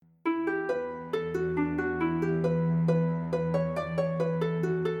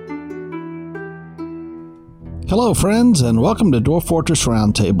Hello, friends, and welcome to Dwarf Fortress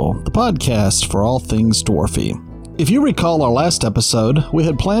Roundtable, the podcast for all things dwarfy. If you recall our last episode, we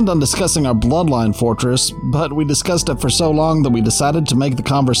had planned on discussing our Bloodline Fortress, but we discussed it for so long that we decided to make the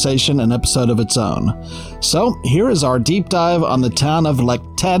conversation an episode of its own. So, here is our deep dive on the town of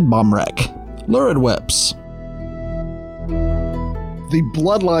Lectadbomrek, Lurid Whips. The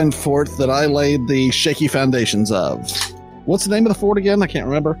Bloodline Fort that I laid the shaky foundations of. What's the name of the fort again? I can't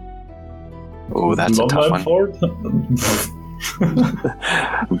remember. Oh, that's a tough one. Fort?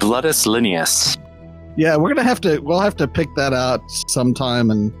 Bloodus Lineus. Yeah, we'll have to pick that out sometime,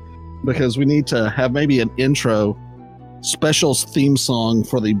 and because we need to have maybe an intro special theme song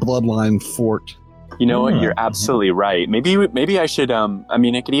for the Bloodline Fort. You know what? You're absolutely right. Maybe I should.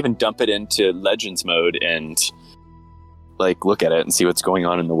 I could even dump it into Legends mode and look at it and see what's going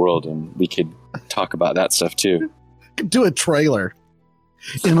on in the world, and we could talk about that stuff too. Do a trailer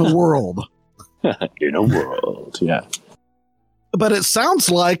in a world. In a world, yeah. But it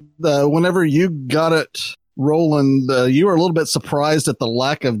sounds like whenever you got it rolling, you were a little bit surprised at the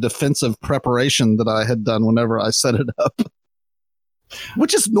lack of defensive preparation that I had done whenever I set it up.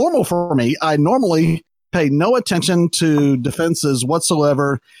 Which is normal for me. I normally pay no attention to defenses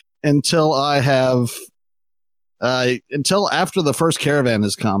whatsoever until until after the first caravan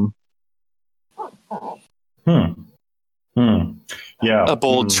has come. Yeah. A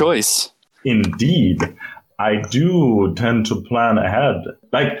bold choice. Indeed. I do tend to plan ahead.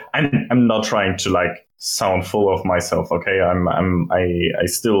 I'm not trying to sound full of myself, okay? I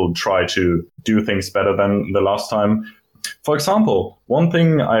still try to do things better than the last time. For example, one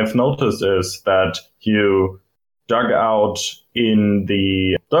thing I've noticed is that you dug out in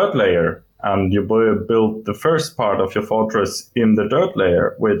the dirt layer and you built the first part of your fortress in the dirt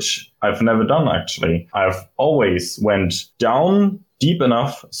layer, which I've never done actually. I've always went down deep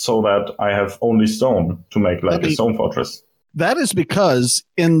enough so that I have only stone to make a stone fortress. That is because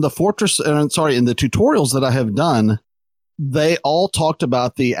in the in the tutorials that I have done, they all talked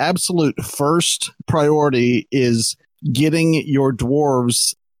about the absolute first priority is getting your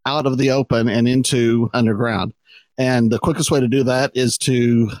dwarves out of the open and into underground. And the quickest way to do that is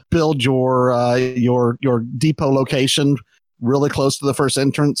to build your depot location really close to the first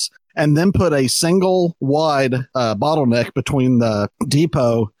entrance, and then put a single wide bottleneck between the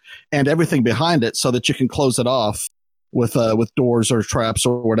depot and everything behind it, so that you can close it off with doors or traps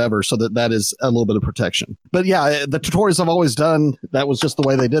or whatever, so that is a little bit of protection. But yeah, the tutorials I've always done, that was just the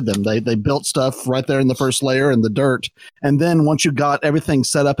way they did them. They built stuff right there in the first layer in the dirt, and then once you got everything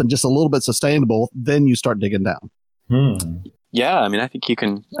set up and just a little bit sustainable, then you start digging down. Yeah, I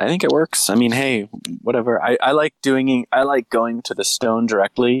think it works. Hey, whatever. I like going to the stone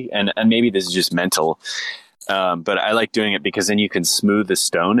directly, and maybe this is just mental, but I like doing it because then you can smooth the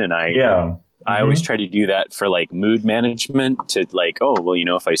stone, and I always try to do that for mood management to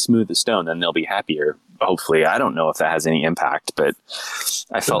if I smooth the stone, then they'll be happier. Hopefully, I don't know if that has any impact, but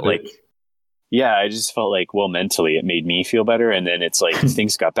I felt I just felt mentally it made me feel better. And then it's if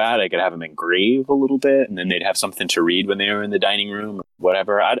things got bad, I could have them engrave a little bit, and then they'd have something to read when they were in the dining room or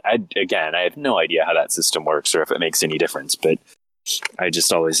whatever. I have no idea how that system works or if it makes any difference, but I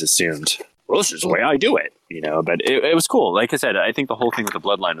just always assumed, well, this is the way I do it, but it was cool. Like I said, I think the whole thing with the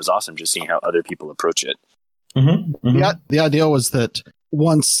Bloodline was awesome, just seeing how other people approach it. Yeah, the idea was that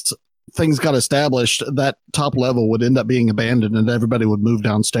once things got established, that top level would end up being abandoned and everybody would move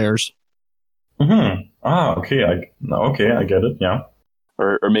downstairs. Okay. I get it. Yeah.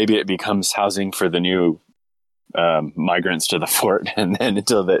 Or maybe it becomes housing for the new migrants to the fort, and then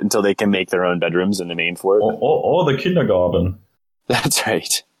until they can make their own bedrooms in the main fort. Or the kindergarten. That's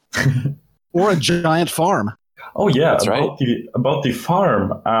right. Or a giant farm. Oh yeah, about the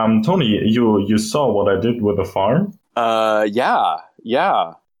farm. Tony, you saw what I did with the farm? Yeah. Do you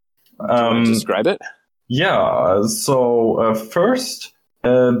want to describe it? Yeah. So first.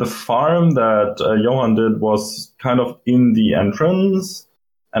 The farm that Johan did was kind of in the entrance,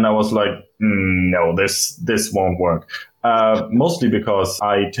 and I was like, no, this won't work. Mostly because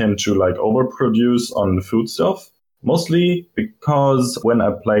I tend to overproduce on the food stuff. Mostly because when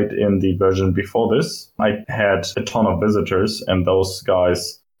I played in the version before this, I had a ton of visitors, and those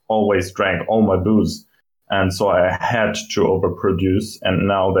guys always drank all my booze. And so I had to overproduce, and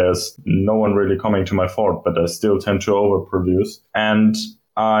now there's no one really coming to my fort, but I still tend to overproduce. And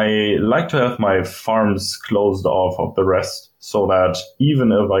I like to have my farms closed off of the rest, so that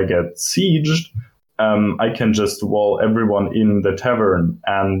even if I get sieged, I can just wall everyone in the tavern,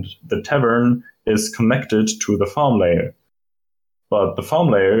 and the tavern is connected to the farm layer. But the farm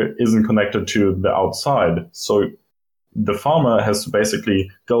layer isn't connected to the outside, so the farmer has to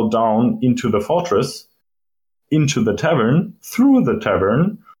basically go down into the fortress into the tavern, through the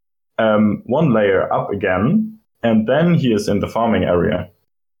tavern, one layer up again, and then he is in the farming area.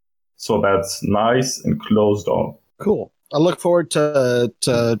 So that's nice and closed off. Cool. I look forward to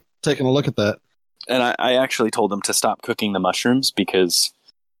taking a look at that. And I actually told them to stop cooking the mushrooms because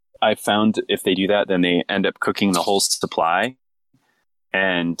I found if they do that, then they end up cooking the whole supply.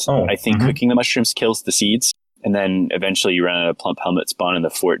 And I think cooking the mushrooms kills the seeds. And then eventually you run out of plump helmet spawn and the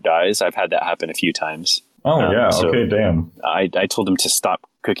fort dies. I've had that happen a few times. Okay, damn. I told them to stop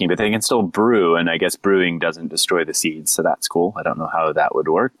cooking, but they can still brew, and I guess brewing doesn't destroy the seeds, so that's cool. I don't know how that would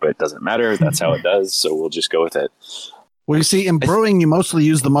work, but it doesn't matter. That's how it does, so we'll just go with it. Well, you see, in brewing, you mostly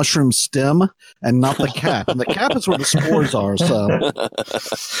use the mushroom stem and not the cap. And the cap is where the spores are. So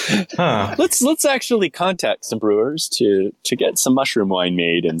let's actually contact some brewers to get some mushroom wine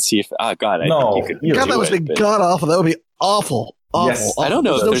made and see if. Think you could. God, that would be god awful. That would be awful. Yes. I don't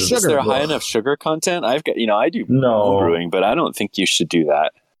know if is there high enough sugar content. I do brewing, but I don't think you should do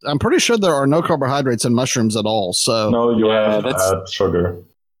that. I'm pretty sure there are no carbohydrates in mushrooms at all. So no, you have to add sugar.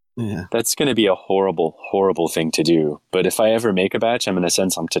 Yeah, that's going to be a horrible, horrible thing to do. But if I ever make a batch, I'm going to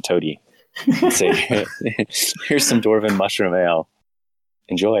send some to Toady and say, "Here's some Dwarven mushroom ale.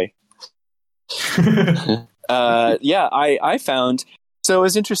 Enjoy." I found. So it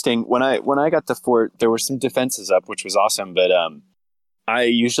was interesting when I got the fort. There were some defenses up, which was awesome. But I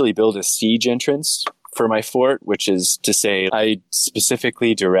usually build a siege entrance for my fort, which is to say, I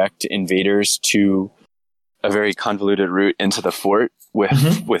specifically direct invaders to a very convoluted route into the fort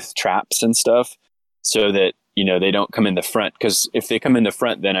with traps and stuff, so that they don't come in the front. Because if they come in the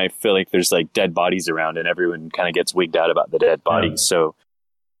front, then I feel like there's like dead bodies around, and everyone kind of gets wigged out about the dead bodies. Yeah. So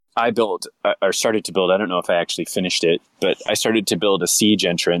I started to build, I don't know if I actually finished it, but I started to build a siege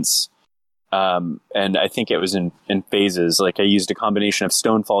entrance. And I think it was in phases. Like I used a combination of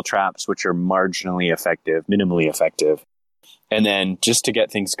stonefall traps, which are minimally effective. And then just to get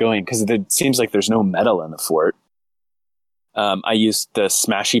things going, because it seems like there's no metal in the fort, I used the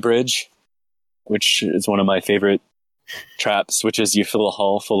Smashy Bridge, which is one of my favorite traps, which is you fill a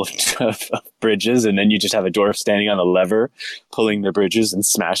hall full of bridges, and then you just have a dwarf standing on a lever, pulling the bridges and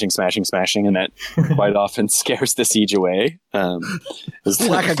smashing, and that quite often scares the siege away.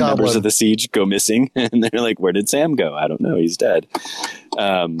 Members of the siege go missing, and they're like, "Where did Sam go? I don't know. He's dead."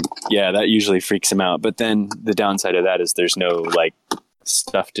 That usually freaks him out. But then the downside of that is there's no like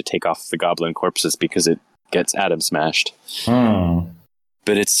stuff to take off the goblin corpses because it gets atom smashed.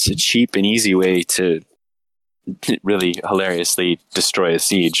 But it's a cheap and easy way to really hilariously destroy a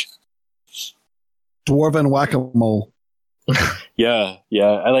siege. Dwarven whack-a-mole. Yeah,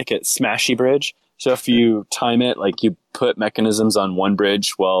 I like it. Smashy Bridge. So if you time it, like you put mechanisms on one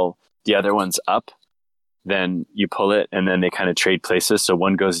bridge while the other one's up, then you pull it and then they kind of trade places. So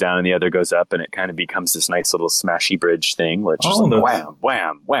one goes down and the other goes up, and it kind of becomes this nice little smashy bridge thing where it's just wham,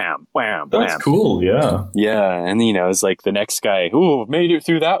 wham, wham, wham, that's wham. Cool, yeah. Yeah, and it's like the next guy, made it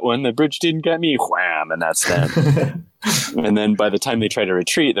through that one. The bridge didn't get me, wham, and that's them. And then by the time they try to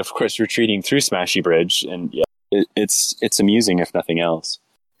retreat, they're of course retreating through Smashy Bridge, and yeah, it's amusing if nothing else.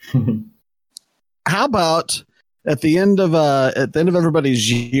 How about at the end of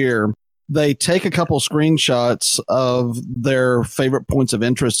everybody's year, they take a couple screenshots of their favorite points of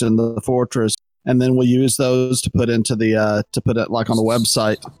interest in the fortress, and then we'll use those to put into to put it like on the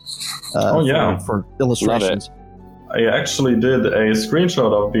website. For illustrations. I actually did a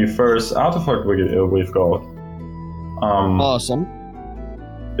screenshot of the first artifact we've got. Awesome.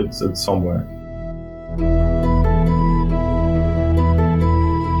 It's somewhere.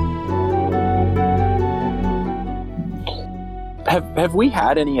 Have we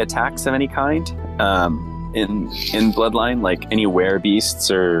had any attacks of any kind in Bloodline, like any werebeasts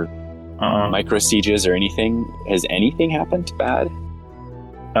or micro sieges or anything? Has anything happened bad?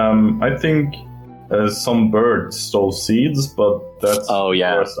 I think some birds stole seeds, but that's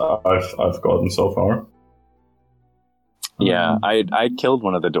the worst I've gotten so far. Yeah, I killed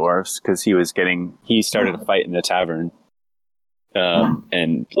one of the dwarves because he started a fight in the tavern,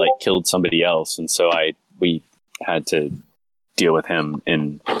 and like killed somebody else, and so we had to deal with him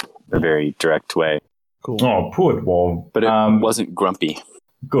in a very direct way. Cool. Oh, poor dwarf. But it wasn't grumpy.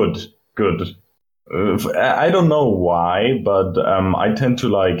 Good. I don't know why, but I tend to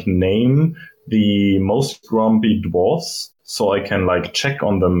like name the most grumpy dwarfs so I can like check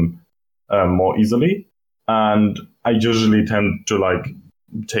on them more easily. And I usually tend to like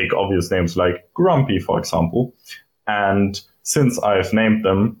take obvious names like Grumpy, for example. And since I've named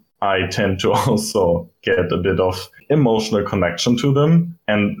them, I tend to also get a bit of emotional connection to them.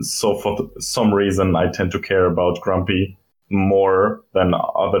 And so for some reason, I tend to care about Grumpy more than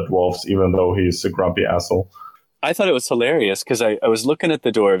other dwarves, even though he's a grumpy asshole. I thought it was hilarious because I was looking at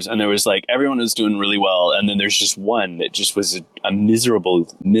the dwarves and there was like everyone was doing really well, and then there's just one that just was a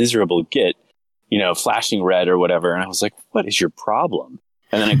miserable git, flashing red or whatever, and I was like, what is your problem?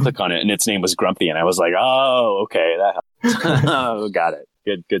 And then I click on it and its name was Grumpy, and I was like, oh, okay, that helps. Oh, got it.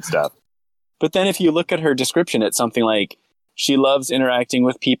 Good stuff. But then if you look at her description, it's something like she loves interacting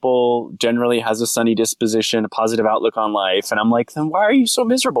with people, generally has a sunny disposition, a positive outlook on life, and I'm like, then why are you so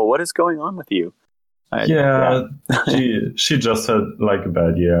miserable? What is going on with you? She just had like a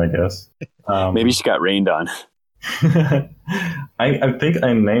bad year, I guess. Maybe she got rained on. I think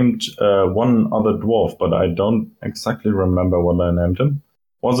I named one other dwarf, but I don't exactly remember what I named him.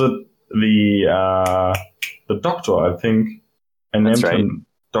 Was it the doctor? I think I named him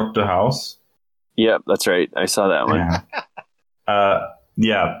Dr. House. Yep, that's right. I saw that one.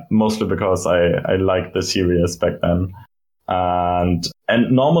 Yeah, mostly because I liked the series back then. And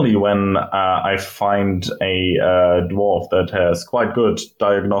normally when I find a dwarf that has quite good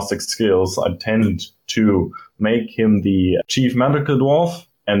diagnostic skills, I tend to make him the chief medical dwarf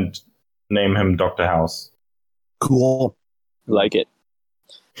and name him Dr. House. Cool. Like it.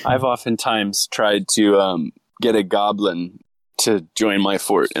 I've oftentimes tried to get a goblin to join my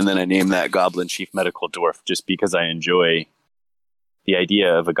fort, and then I name that goblin chief medical dwarf just because I enjoy the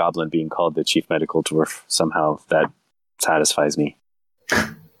idea of a goblin being called the chief medical dwarf. Somehow that satisfies me.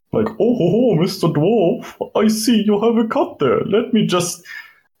 Like, oh, Mr. Dwarf, I see you have a cut there. Let me just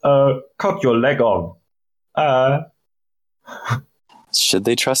cut your leg off. Should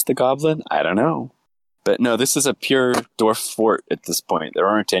they trust the goblin? I don't know. But no, this is a pure dwarf fort at this point. There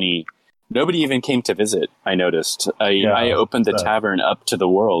aren't any... Nobody even came to visit, I noticed. I opened the tavern up to the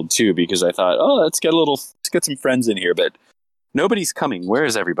world, too, because I thought, let's get some friends in here. But nobody's coming. Where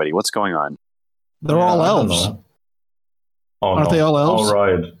is everybody? What's going on? They're all elves. Aren't they all elves? All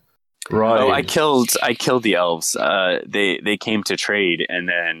right. Oh, I killed the elves. They came to trade, and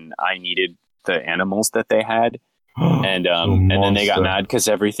then I needed the animals that they had, and then they got mad because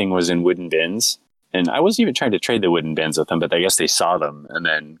everything was in wooden bins, and I wasn't even trying to trade the wooden bins with them, but I guess they saw them and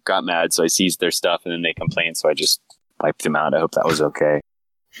then got mad, so I seized their stuff, and then they complained, so I just wiped them out. I hope that was okay.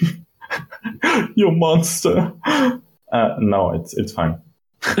 You monster! No, it's fine.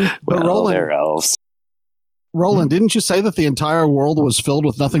 Well, they're elves. Roland, didn't you say that the entire world was filled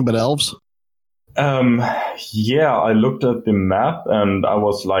with nothing but elves? Yeah, I looked at the map and I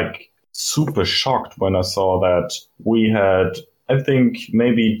was like super shocked when I saw that we had, I think,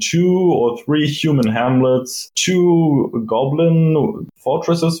 maybe 2 or 3 human hamlets, 2 goblin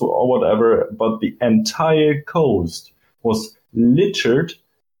fortresses or whatever, but the entire coast was littered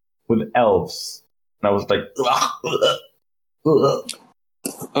with elves. And I was like,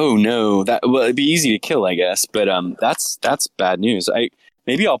 oh no, it'd be easy to kill, I guess, but that's bad news.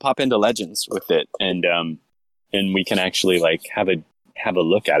 Maybe I'll pop into Legends with it, and we can actually like have a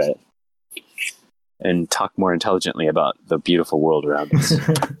look at it and talk more intelligently about the beautiful world around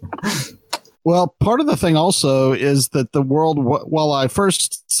us. Well, part of the thing also is that the world, while I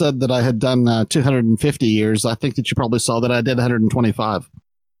first said that I had done 250 years, I think that you probably saw that I did 125.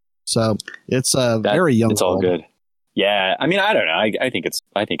 So it's very young. It's all good. Yeah, I mean, I don't know. I think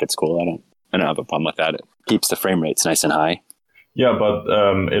it's cool. I don't have a problem with that. It keeps the frame rates nice and high. Yeah, but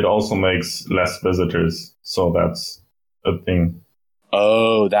it also makes less visitors, so that's a thing.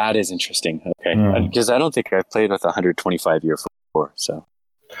 Oh, that is interesting. Okay, because I don't think I've played with 125 year before. So,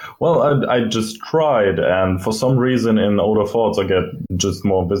 well, I just tried, and for some reason in older forts I get just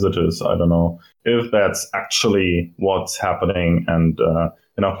more visitors. I don't know if that's actually what's happening, and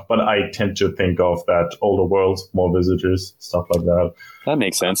but I tend to think of that older worlds, more visitors, stuff like that. That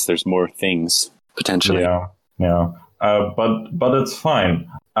makes sense. There's more things potentially. Yeah. But it's fine.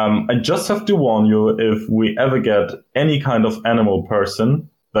 I just have to warn you, if we ever get any kind of animal person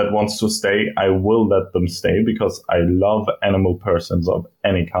that wants to stay, I will let them stay, because I love animal persons of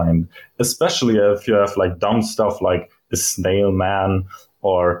any kind, especially if you have like dumb stuff like a snail man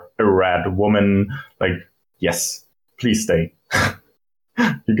or a rat woman. Like, yes, please stay.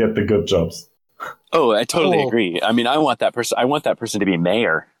 You get the good jobs. Oh, I totally agree. I mean, I want that person to be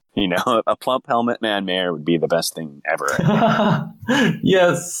mayor. A plump helmet man mayor would be the best thing ever.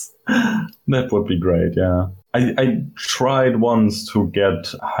 Yes, that would be great. Yeah, I tried once to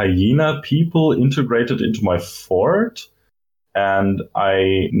get hyena people integrated into my fort, and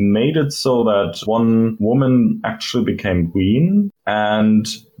I made it so that one woman actually became queen. And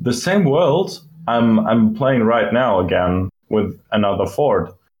the same world I'm playing right now again with another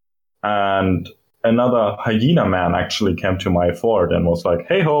fort, and another hyena man actually came to my fort and was like,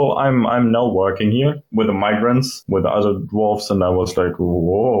 "Hey ho, I'm now working here with the migrants, with other dwarves," and I was like,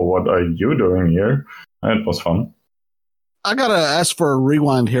 "Whoa, what are you doing here?" And it was fun. I gotta ask for a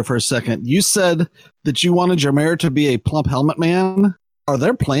rewind here for a second. You said that you wanted your mayor to be a plump helmet man. Are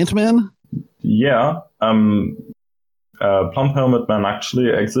there plant men? Yeah, plump helmet men actually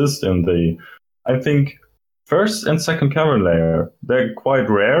exist in the, I think, first and second caverns layer. They're quite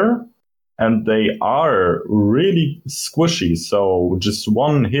rare, and they are really squishy. So just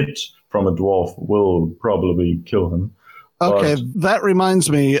one hit from a dwarf will probably kill him. Okay, that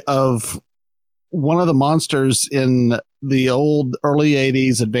reminds me of one of the monsters in the old early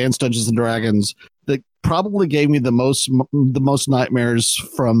 80s Advanced Dungeons and Dragons that probably gave me the most nightmares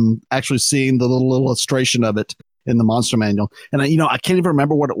from actually seeing the little illustration of it in the monster manual. And I can't even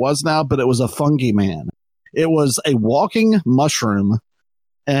remember what it was now, but it was a fungi man. It was a walking mushroom,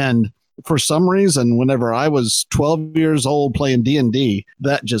 and for some reason, whenever I was 12 years old playing D&D,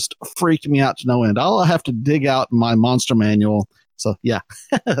 that just freaked me out to no end. I'll have to dig out my monster manual. So yeah,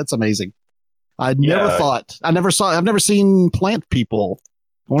 that's amazing. I've never seen plant people.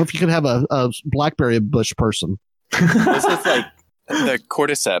 I wonder if you could have a blackberry bush person. This is like the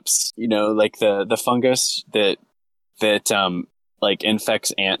cordyceps, like the fungus that like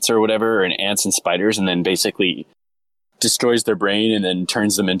infects ants or whatever, and ants and spiders, and then basically destroys their brain and then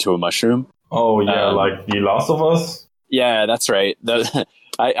turns them into a mushroom. Oh yeah, like The Last of Us? Yeah, that's right.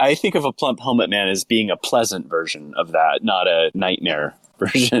 I think of a plump helmet man as being a pleasant version of that, not a nightmare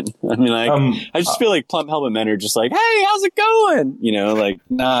version. I mean, I just feel like plump helmet men are just like, "Hey, how's it going?"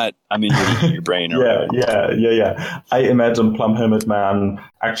 Not, I'm in your brain. Or yeah. I imagine plump helmet man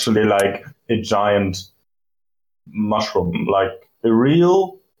actually like a giant mushroom, like a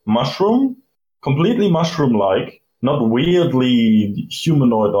real mushroom, completely mushroom-like, not weirdly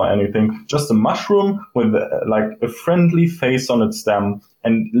humanoid or anything, just a mushroom with like a friendly face on its stem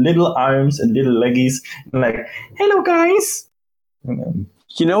and little arms and little leggies, and like, "Hello guys."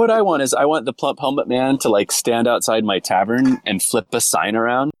 You know what I want is I want the plump helmet man to like stand outside my tavern and flip a sign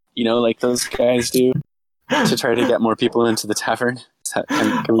around, like those guys do, to try to get more people into the tavern.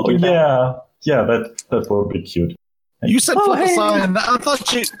 Can we do that? Yeah, that would be cute. You said flip a sign. I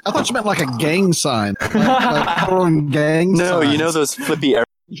thought you meant like a gang sign, like gang. No, signs. Those flippy.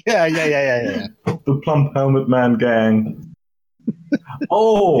 Yeah. The plump helmet man gang.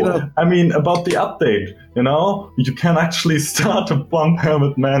 Oh, I mean, about the update, you can actually start a plump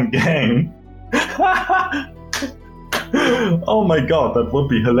helmet man gang. Oh my god, that would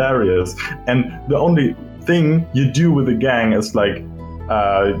be hilarious. And the only thing you do with the gang is like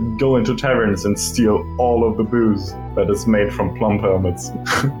go into taverns and steal all of the booze that is made from plump helmets.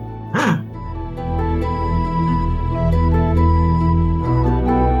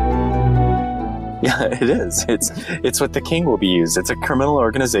 Yeah, it is. It's what the king will be used. It's a criminal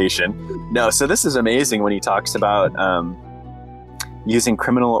organization. No, so this is amazing when he talks about using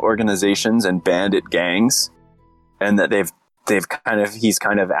criminal organizations and bandit gangs, and that he's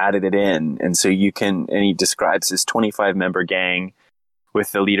kind of added it in, and so and he describes his 25-member gang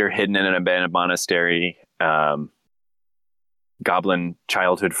with the leader hidden in an abandoned monastery, goblin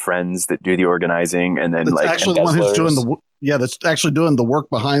childhood friends that do the organizing, and then that's actually the one who's doing that's actually doing the work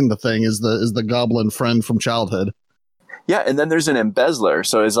behind the thing is the goblin friend from childhood. Yeah, and then there's an embezzler.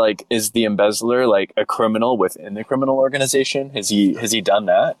 So is the embezzler like a criminal within the criminal organization? Has he done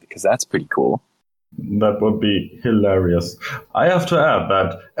that? Because that's pretty cool. That would be hilarious. I have to add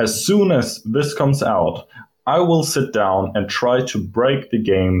that as soon as this comes out, I will sit down and try to break the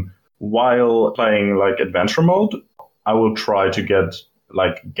game while playing like adventure mode. I will try to get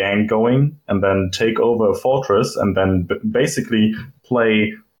like gang going and then take over a fortress and then basically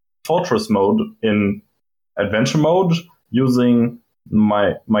play fortress mode in adventure mode using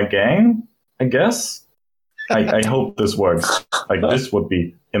my gang, I guess. I hope this works. Like, this would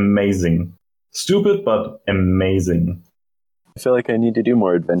be amazing. Stupid, but amazing. I feel like I need to do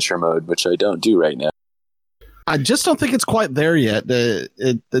more adventure mode, which I don't do right now. I just don't think it's quite there yet.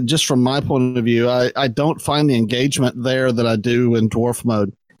 Just from my point of view, I don't find the engagement there that I do in dwarf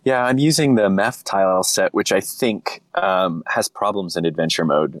mode. Yeah, I'm using the meth tile set, which I think has problems in adventure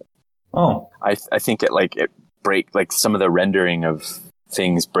mode. Oh, I think it break, like some of the rendering of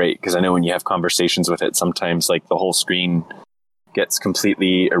things break, because I know when you have conversations with it, sometimes like the whole screen gets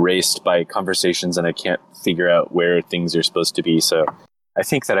completely erased by conversations, and I can't figure out where things are supposed to be. So I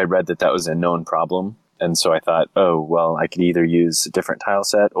think that I read that was a known problem. And so I thought, oh, well, I could either use a different tile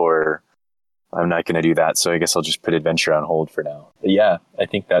set or I'm not going to do that. So I guess I'll just put adventure on hold for now. But yeah, I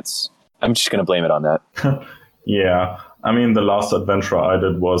think I'm just going to blame it on that. Yeah. I mean, the last adventure I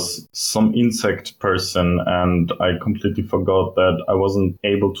did was some insect person, and I completely forgot that I wasn't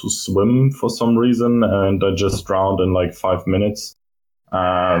able to swim for some reason, and I just drowned in like 5 minutes.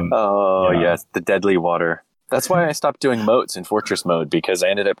 Yes, the deadly water. That's why I stopped doing moats in fortress mode, because I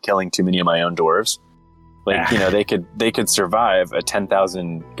ended up killing too many of my own dwarves. Like, they could survive a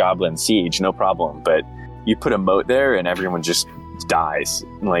 10,000 goblin siege, no problem, but you put a moat there and everyone just dies.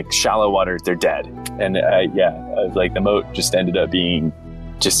 Like, shallow water, they're dead. And like the moat just ended up being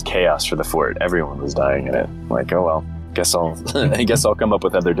just chaos for the fort. Everyone was dying in it. Like, oh well, I guess I'll come up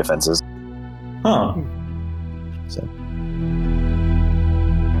with other defenses. Huh. So.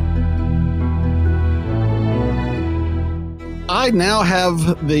 I now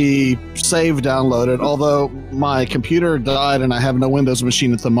have the save downloaded, although my computer died and I have no Windows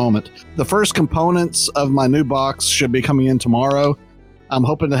machine at the moment. The first components of my new box should be coming in tomorrow. I'm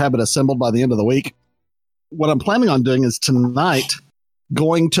hoping to have it assembled by the end of the week. What I'm planning on doing is tonight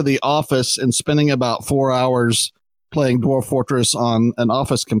going to the office and spending about 4 hours playing Dwarf Fortress on an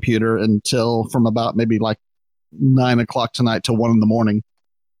office computer until from about maybe like 9 o'clock tonight till 1 in the morning,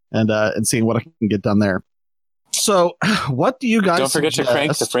 and seeing what I can get done there. So, what do you guys don't forget to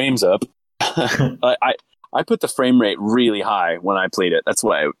crank the frames up? I put the frame rate really high when I played it. That's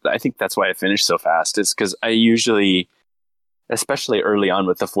why I think that's why I finished so fast. Is because I usually, especially early on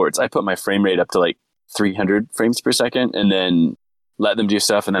with the forts, I put my frame rate up to like 300 frames per second, and then let them do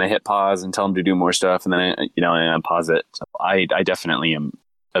stuff, and then I hit pause and tell them to do more stuff, and then I pause it. So I definitely am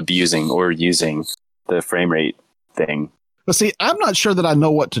abusing or using the frame rate thing. But see, I'm not sure that I know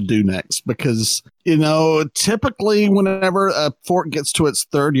what to do next, because, typically whenever a fort gets to its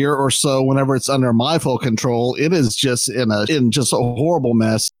third year or so, whenever it's under my full control, it is just in just a horrible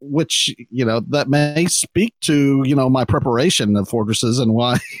mess, which, that may speak to, my preparation of fortresses and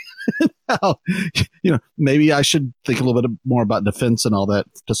why, maybe I should think a little bit more about defense and all that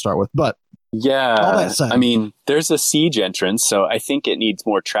to start with. But yeah, all that said, I mean, there's a siege entrance, so I think it needs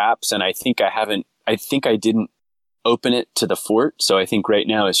more traps, and I think I didn't open it to the fort, so I think right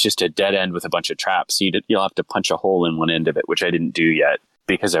now it's just a dead end with a bunch of traps. So you'll have to punch a hole in one end of it, which I didn't do yet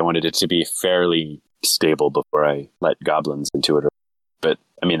because I wanted it to be fairly stable before I let goblins into it. But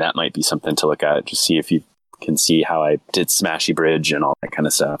I mean, that might be something to look at, just see if you can see how I did Smashy Bridge and all that kind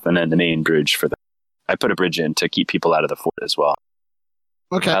of stuff, and then the main bridge I put a bridge in to keep people out of the fort as well.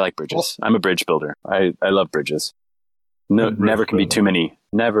 Okay, I like bridges. I'm a bridge builder. I love bridges. No, never can be too many.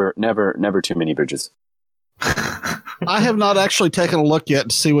 Never too many bridges. I have not actually taken a look yet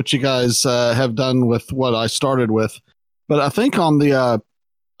to see what you guys have done with what I started with, but I think on the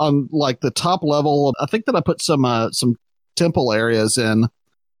top level, I think that I put some temple areas in,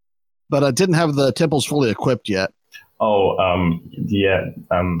 but I didn't have the temples fully equipped yet. Oh, yeah.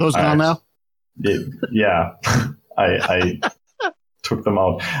 Those gone now? Yeah, I took them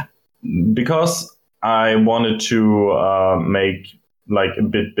out because I wanted to make like a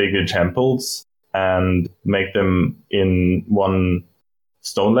bit bigger temples and make them in one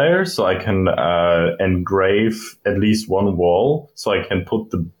stone layer, so I can engrave at least one wall, so I can put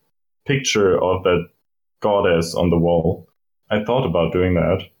the picture of that goddess on the wall. I thought about doing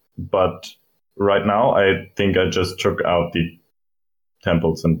that, but right now I think I just took out the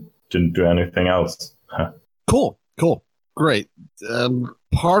temples and didn't do anything else. Cool. Great.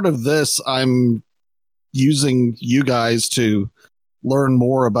 Part of this, I'm using you guys to learn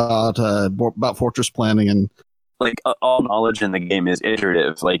more about fortress planning, and like all knowledge in the game is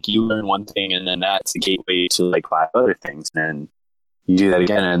iterative. Like you learn one thing and then that's a gateway to like 5 other things, and you do that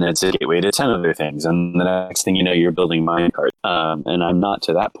again and then it's a gateway to 10 other things, and the next thing you know you're building minecart. And I'm not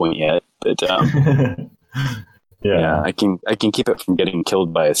to that point yet, but yeah, I can keep it from getting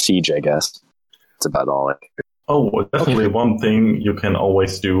killed by a siege, I guess. That's about all. Definitely one thing you can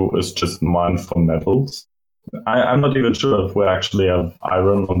always do is just mine for metals. I'm not even sure if we actually have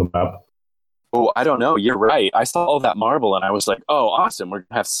iron on the map. Oh, I don't know. You're right. I saw all that marble and I was like, oh, awesome. We're going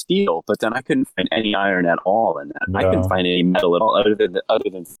to have steel. But then I couldn't find any iron at all in that. Yeah. I couldn't find any metal at all other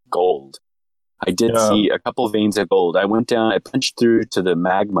than gold. I did see a couple of veins of gold. I went down, I punched through to the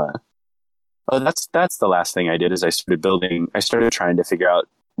magma. Oh, that's the last thing I did is I started trying to figure out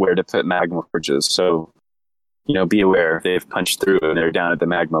where to put magma forges. So, be aware they've punched through and they're down at the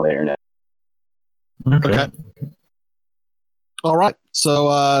magma layer now. Okay. All right. So,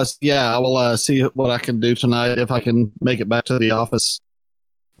 I will see what I can do tonight if I can make it back to the office.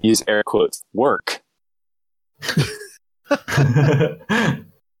 Use air quotes. Work.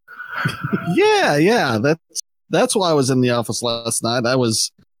 Yeah. That's why I was in the office last night. I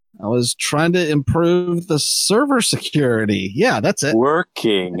was trying to improve the server security. Yeah, that's it.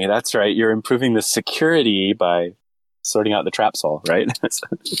 Working. That's right. You're improving the security by sorting out the traps all, right?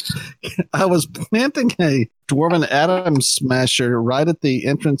 I was planting a Dwarven Atom Smasher right at the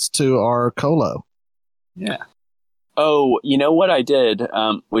entrance to our Colo. Yeah. Oh, you know what I did,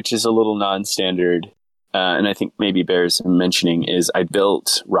 which is a little non-standard, and I think maybe bears mentioning, is I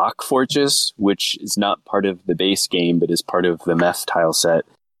built rock forges, which is not part of the base game, but is part of the meth tile set.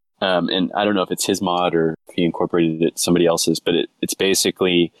 And I don't know if it's his mod or if he incorporated it somebody else's, but it's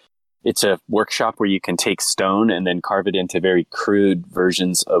basically, it's a workshop where you can take stone and then carve it into very crude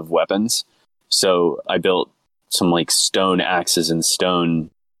versions of weapons. So I built some like stone axes and stone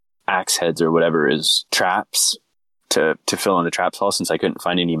axe heads or whatever as traps to fill in the trap hole, since I couldn't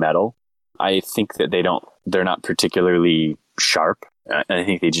find any metal. I think that they're not particularly sharp. I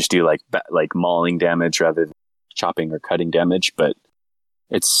think they just do like mauling damage rather than chopping or cutting damage, but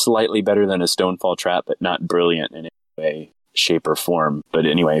it's slightly better than a stonefall trap, but not brilliant in any way, shape, or form. But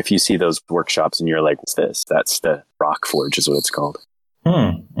anyway, if you see those workshops and you're like, what's this? That's the Rock Forge is what it's called.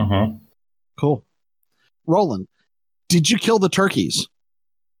 Mm-hmm. Cool. Roland, did you kill the turkeys?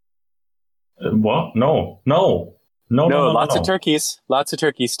 What? No. Lots of turkeys. Lots of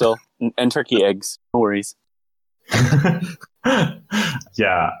turkeys still. And turkey eggs. No worries.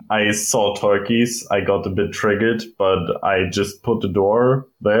 Yeah, I saw turkeys. I got a bit triggered, but I just put the door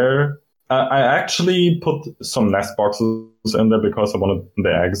there. I actually put some nest boxes in there because I wanted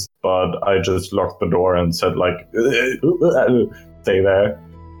the eggs, but I just locked the door and said like, stay there.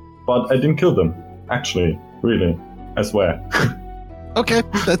 But I didn't kill them, actually, really, I swear. Okay,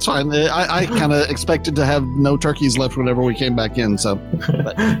 that's fine. I kind of expected to have no turkeys left whenever we came back in, so...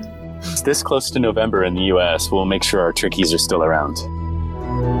 But. It's this close to November in the U.S. We'll make sure our turkeys are still around.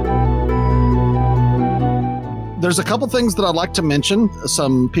 There's a couple things that I'd like to mention.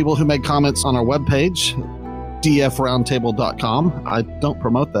 Some people who made comments on our webpage, dfroundtable.com. I don't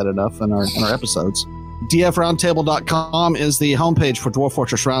promote that enough in our episodes. dfroundtable.com is the homepage for Dwarf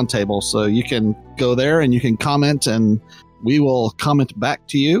Fortress Roundtable, so you can go there and you can comment, and we will comment back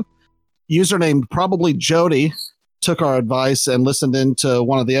to you. Username probably Jody took our advice and listened into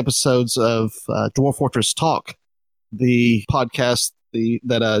one of the episodes of Dwarf Fortress Talk, the podcast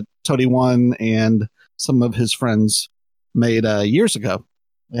that Toady One and some of his friends made years ago.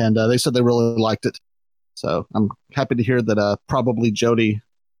 And they said they really liked it. So I'm happy to hear that probably Jody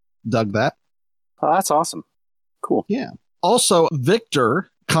dug that. Oh, that's awesome. Cool. Yeah. Also,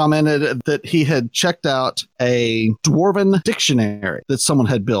 Victor commented that he had checked out a Dwarven dictionary that someone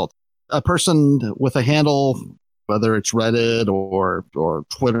had built. A person with a handle, whether it's Reddit or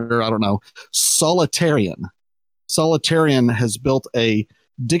Twitter, I don't know, Solitarian. Solitarian has built a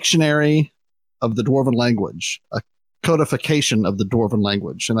dictionary of the Dwarven language, a codification of the Dwarven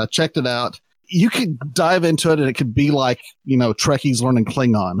language. And I checked it out. You could dive into it and it could be like, Trekkies learning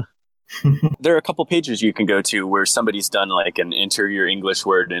Klingon. There are a couple pages you can go to where somebody's done like an enter your English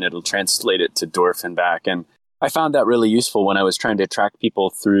word and it'll translate it to Dwarf and back. And I found that really useful when I was trying to track people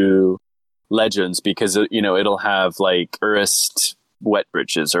through Legends, because, it'll have like Urist wet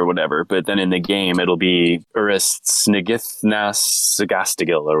britches or whatever, but then in the game it'll be Urist Snigithnas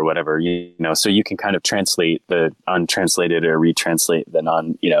Sagastigil or whatever, so you can kind of translate the untranslated or retranslate the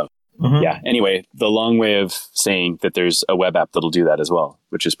non, Mm-hmm. Yeah. Anyway, the long way of saying that there's a web app that'll do that as well,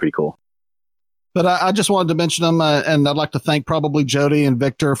 which is pretty cool. But I just wanted to mention them, and I'd like to thank probably Jody and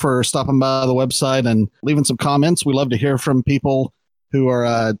Victor for stopping by the website and leaving some comments. We love to hear from people who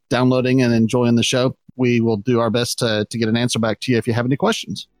are downloading and enjoying the show. We will do our best to get an answer back to you if you have any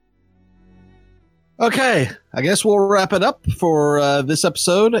questions. Okay, I guess we'll wrap it up for this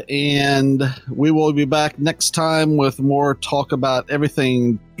episode, and we will be back next time with more talk about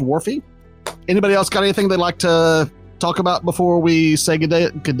everything dwarfy. Anybody else got anything they'd like to talk about before we say good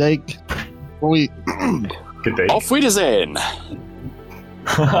day? Good day. Before we Good day. Auf Wiedersehen.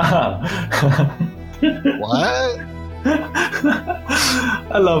 What?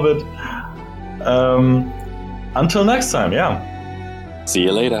 I love it. Until next time, yeah. See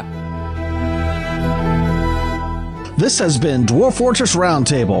you later. This has been Dwarf Fortress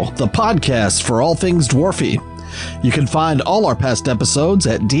Roundtable, the podcast for all things dwarfy. You can find all our past episodes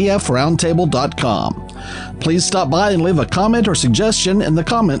at dfroundtable.com. Please stop by and leave a comment or suggestion in the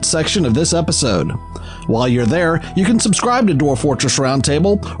comments section of this episode. While you're there, you can subscribe to Dwarf Fortress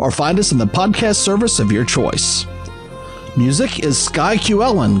Roundtable or find us in the podcast service of your choice. Music is Sky Q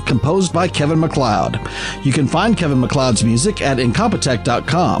Ellen, composed by Kevin MacLeod. You can find Kevin MacLeod's music at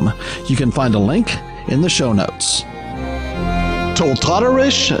incompetech.com. You can find a link in the show notes.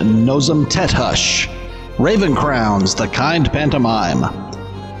 Toltotterish Nosum Tethush. Raven Crowns, the Kind Pantomime.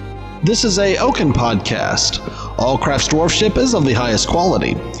 This is a Oaken podcast. All Crafts dwarfship is of the highest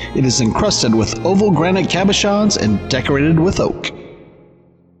quality. It is encrusted with oval granite cabochons and decorated with oak.